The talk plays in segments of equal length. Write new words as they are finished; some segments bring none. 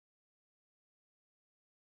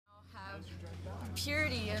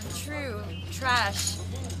purity of true trash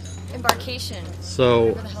embarkation. So,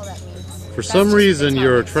 whatever the hell that means. for some reason,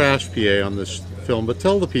 you're a trash PA on this film, but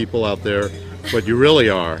tell the people out there what you really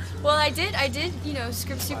are. Well, I did, you know,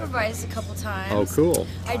 script supervise a couple times. Oh, cool.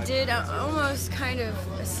 I did almost kind of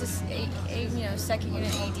assist, you know, second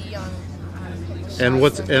unit AD on And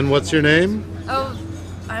what's your name? Oh,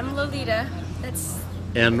 I'm Lolita. That's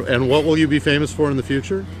And what will you be famous for in the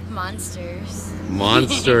future? monsters.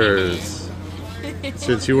 Monsters.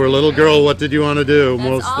 Since you were a little girl, what did you want to do That's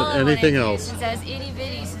most all than anything else? Since I was itty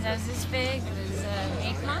bitty, since I was this big, was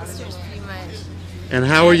make monsters pretty much. And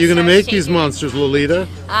how are you going to make these shaking. monsters, Lolita?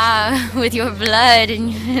 With your blood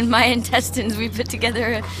and my intestines, we put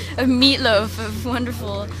together a meatloaf of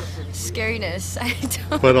wonderful scariness.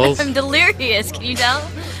 But also, I'm delirious. Can you tell?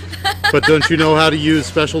 but don't you know how to use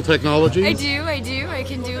special technology? I do. I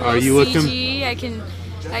can do a Are little you a CG.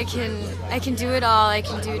 I can do it all. I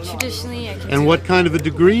can do it traditionally. And what kind of a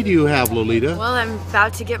degree do you have, Lolita? Well, I'm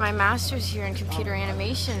about to get my master's here in computer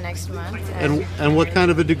animation next month. And what kind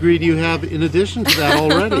of a degree do you have in addition to that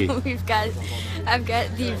already? I've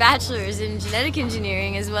got the bachelor's in genetic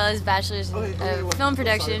engineering as well as bachelor's in film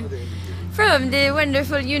production from the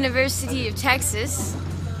wonderful University of Texas.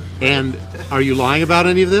 And are you lying about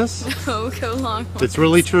any of this? Oh, go long. It's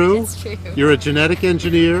really true? It's true. You're a genetic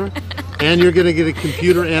engineer, and you're going to get a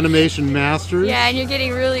computer animation master's. Yeah, and you're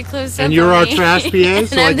getting really close up. And you're on our me. trash PA, And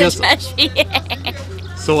so I'm I guess. the trash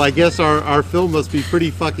PA. So I guess our film must be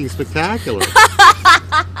pretty fucking spectacular.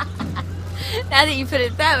 Now that you put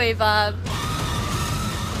it that way, Bob.